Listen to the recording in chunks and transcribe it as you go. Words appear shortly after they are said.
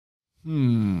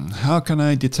How can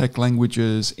I detect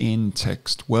languages in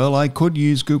text? Well, I could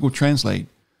use Google Translate,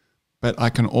 but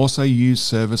I can also use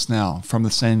ServiceNow from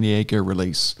the San Diego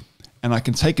release. And I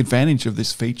can take advantage of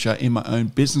this feature in my own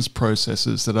business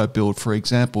processes that I build, for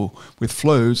example, with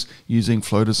flows using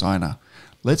Flow Designer.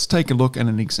 Let's take a look at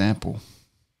an example.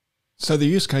 So the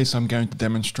use case I'm going to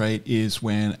demonstrate is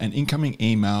when an incoming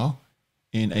email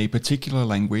in a particular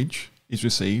language is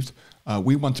received.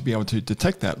 We want to be able to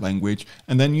detect that language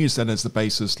and then use that as the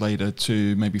basis later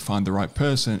to maybe find the right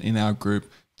person in our group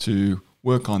to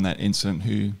work on that incident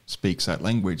who speaks that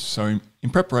language. So in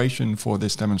preparation for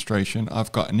this demonstration,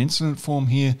 I've got an incident form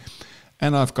here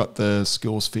and I've got the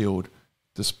skills field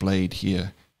displayed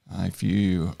here. If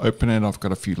you open it, I've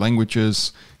got a few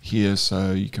languages here,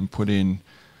 so you can put in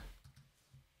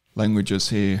languages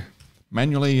here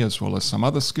manually as well as some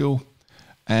other skill.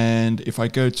 And if I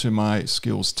go to my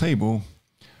skills table,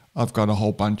 I've got a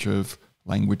whole bunch of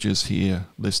languages here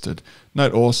listed.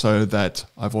 Note also that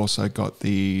I've also got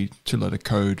the 2-letter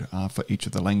code for each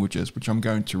of the languages, which I'm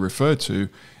going to refer to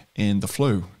in the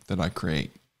flow that I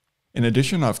create. In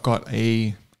addition, I've got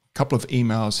a couple of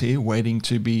emails here waiting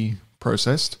to be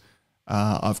processed.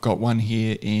 I've got one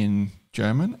here in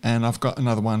German and I've got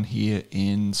another one here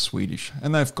in Swedish,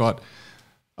 and they've got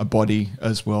a body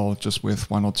as well, just with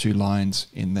 1 or 2 lines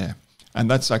in there. And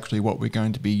that's actually what we're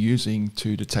going to be using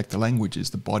to detect the language,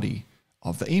 is the body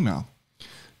of the email.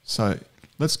 So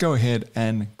let's go ahead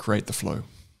and create the flow.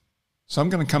 So I'm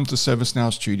going to come to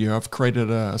ServiceNow Studio. I've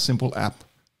created a simple app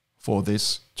for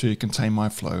this to contain my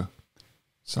flow.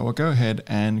 So I'll go ahead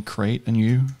and create a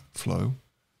new flow.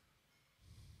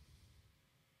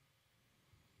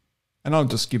 And I'll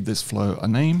just give this flow a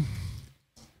name.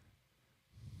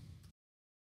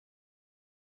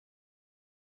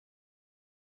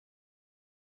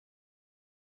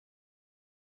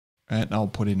 And I'll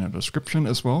put in a description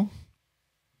as well.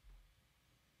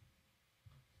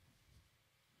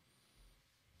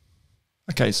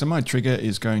 Okay, so my trigger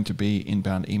is going to be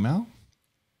inbound email.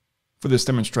 For this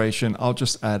demonstration, I'll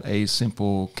just add a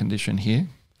simple condition here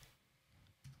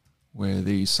where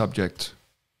the subject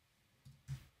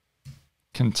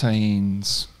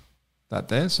contains that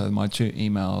there. So my 2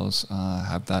 emails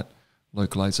have that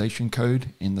localization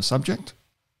code in the subject.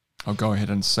 I'll go ahead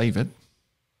and save it.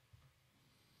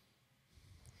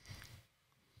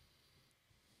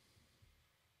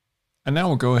 And now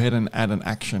we'll go ahead and add an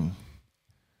action.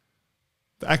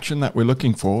 The action that we're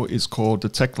looking for is called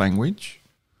detect language.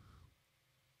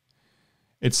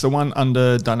 It's the one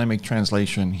under dynamic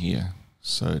translation here.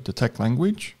 So detect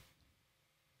language.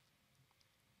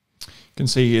 You can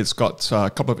see it's got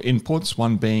a couple of inputs,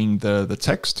 one being the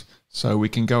text. So we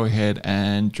can go ahead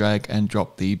and drag and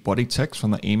drop the body text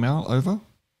from the email over.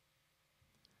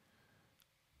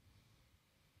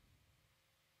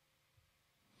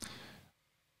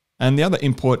 And the other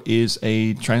input is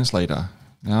a translator.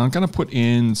 Now I'm going to put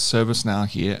in ServiceNow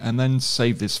here and then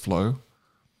save this flow.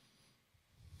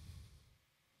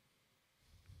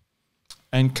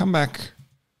 And come back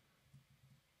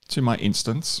to my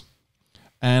instance.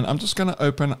 And I'm just going to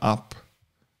open up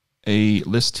a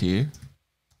list here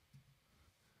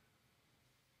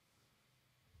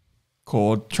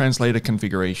called Translator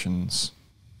Configurations.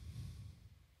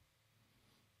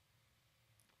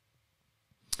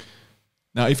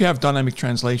 Now, if you have dynamic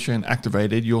translation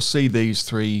activated, you'll see these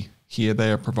 3 here.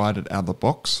 They are provided out of the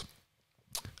box.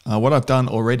 What I've done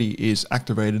already is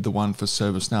activated the one for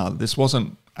ServiceNow. This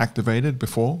wasn't activated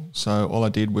before, so all I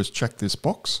did was check this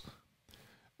box.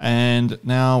 And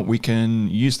now we can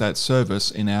use that service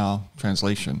in our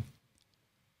translation.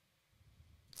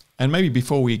 And maybe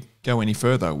before we go any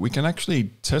further, we can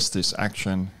actually test this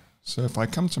action. So if I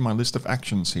come to my list of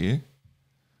actions here,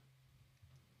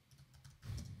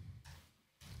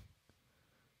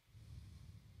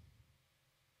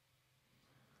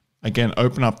 again,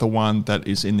 open up the one that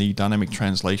is in the dynamic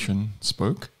translation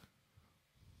spoke.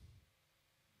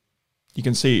 You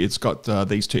can see it's got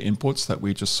these 2 inputs that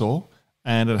we just saw,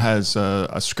 and it has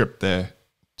a script there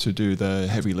to do the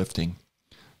heavy lifting.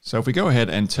 So if we go ahead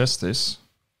and test this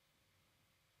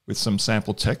with some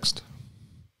sample text.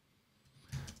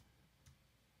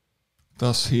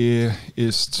 Das hier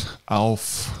ist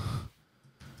auf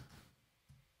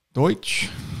Deutsch.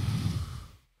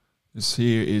 This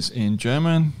here is in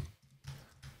German.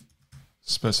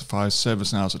 Specifies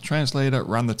ServiceNow as a translator.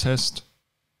 Run the test.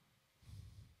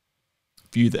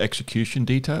 View the execution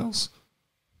details.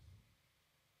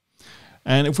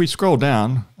 And if we scroll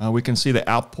down, we can see the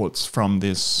outputs from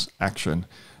this action.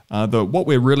 What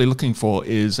we're really looking for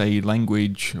is a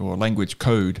language or language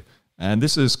code. And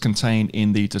this is contained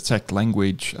in the detect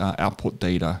language output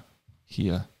data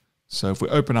here. So if we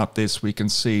open up this, we can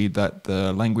see that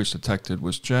the language detected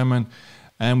was German,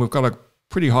 and we've got a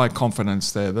pretty high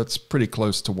confidence there. That's pretty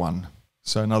close to 1.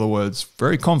 So in other words,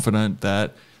 very confident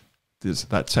that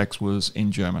that text was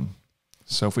in German.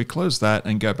 So if we close that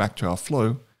and go back to our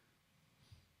flow,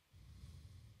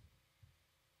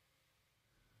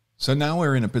 so now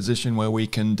we're in a position where we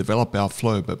can develop our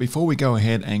flow. But before we go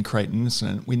ahead and create an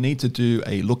incident, we need to do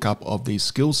a lookup of the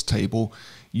skills table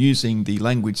using the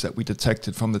language that we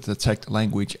detected from the detect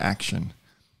language action.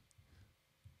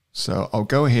 So I'll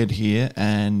go ahead here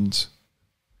and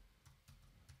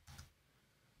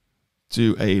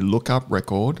do a lookup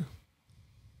record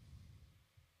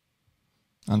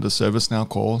under ServiceNow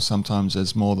call. Sometimes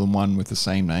there's more than one with the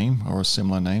same name or a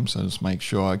similar name, so just make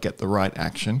sure I get the right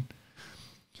action.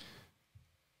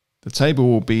 The table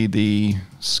will be the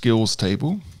skills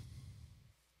table.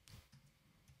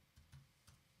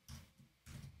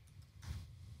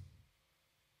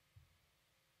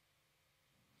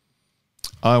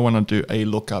 I want to do a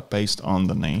lookup based on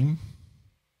the name.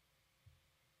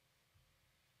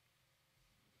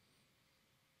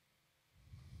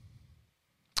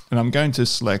 And I'm going to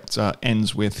select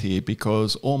ends with here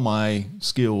because all my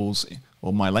skills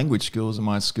or my language skills in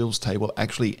my skills table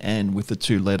actually end with the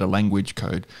 2-letter language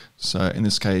code. So in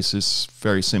this case, it's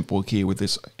very simple here with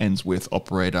this ends with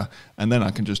operator. And then I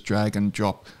can just drag and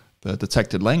drop the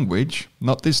detected language,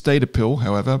 not this data pill,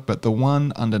 however, but the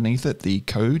one underneath it, the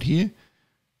code here.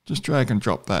 Just drag and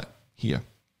drop that here.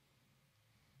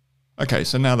 Okay,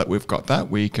 so now that we've got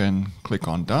that, we can click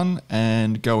on done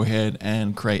and go ahead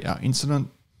and create our incident.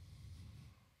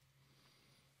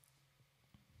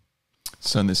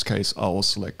 So in this case, I will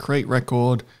select create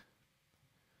record.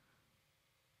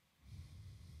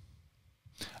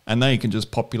 And now you can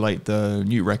just populate the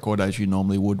new record as you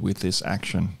normally would with this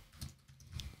action.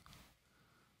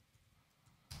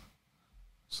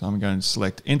 So I'm going to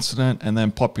select incident and then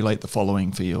populate the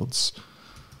following fields.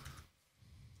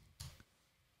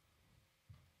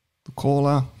 The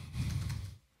caller,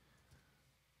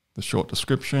 the short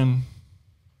description,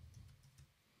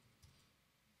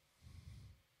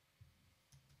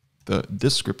 the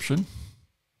description,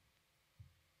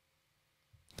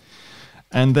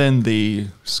 and then the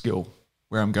skill,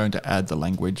 where I'm going to add the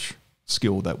language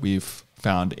skill that we've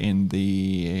found in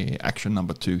the action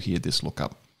number 2 here, this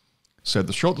lookup. So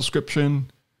the short description,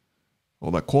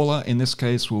 or the caller in this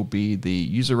case, will be the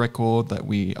user record that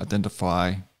we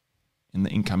identify in the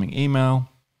incoming email.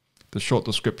 The short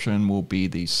description will be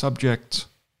the subject.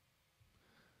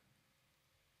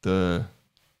 The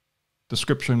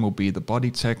description will be the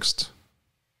body text.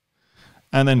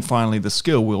 And then finally, the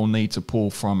skill we'll need to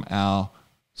pull from our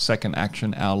second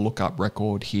action, our lookup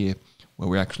record here, where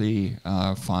we actually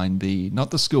find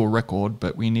not the skill record,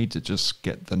 but we need to just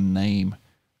get the name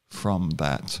from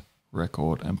that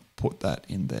record and put that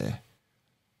in there.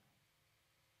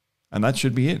 And that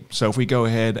should be it. So if we go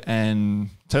ahead and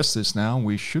test this now,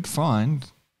 we should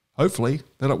find, hopefully,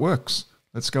 that it works.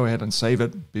 Let's go ahead and save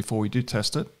it before we do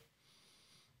test it.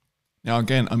 Now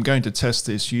again, I'm going to test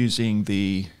this using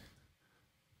the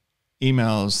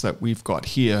emails that we've got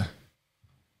here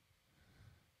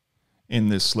in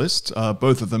this list.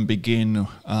 Both of them begin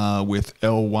with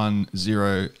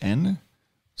L10N.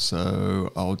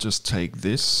 So I'll just take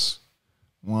this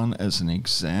one as an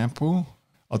example.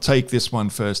 I'll take this one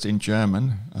first in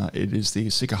German. It is the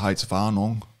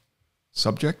Sicherheitswarnung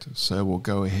subject. So we'll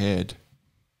go ahead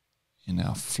in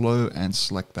our flow and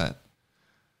select that.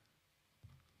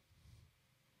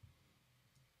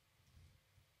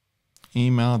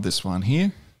 Email this one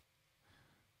here.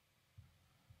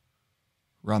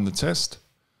 Run the test.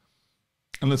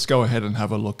 And let's go ahead and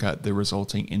have a look at the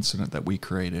resulting incident that we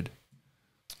created.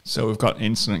 So we've got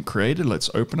incident created. Let's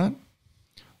open it.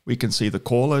 We can see the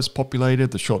caller is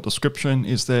populated. The short description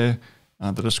is there.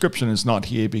 The description is not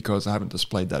here because I haven't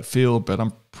displayed that field, but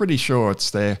I'm pretty sure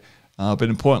it's there. But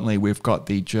importantly, we've got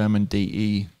the German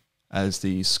DE as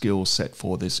the skill set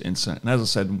for this incident. And as I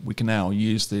said, we can now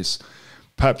use this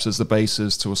perhaps as the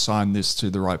basis to assign this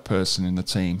to the right person in the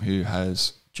team who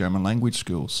has German language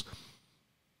skills.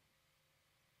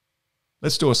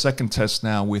 Let's do a second test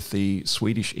now with the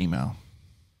Swedish email.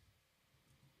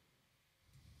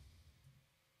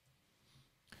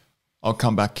 I'll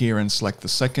come back here and select the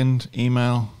second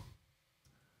email,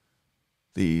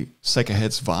 the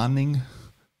Sicherheitswarnung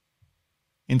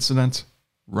incident,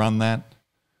 run that,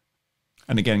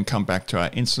 and again come back to our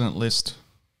incident list.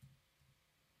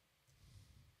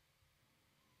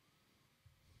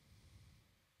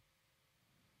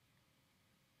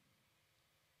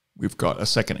 We've got a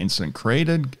second incident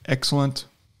created, excellent.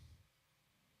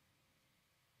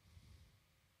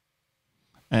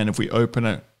 And if we open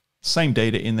it, same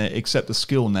data in there, except the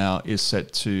skill now is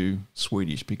set to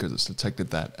Swedish because it's detected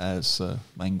that as the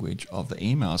language of the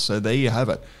email. So there you have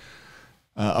it.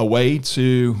 A way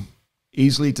to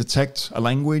easily detect a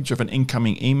language of an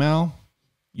incoming email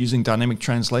using dynamic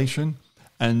translation,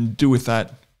 and do with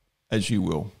that as you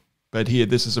will. But here,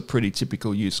 this is a pretty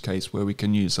typical use case where we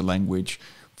can use a language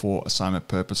for assignment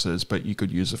purposes, but you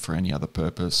could use it for any other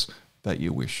purpose that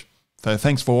you wish. So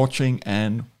thanks for watching,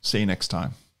 and see you next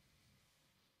time.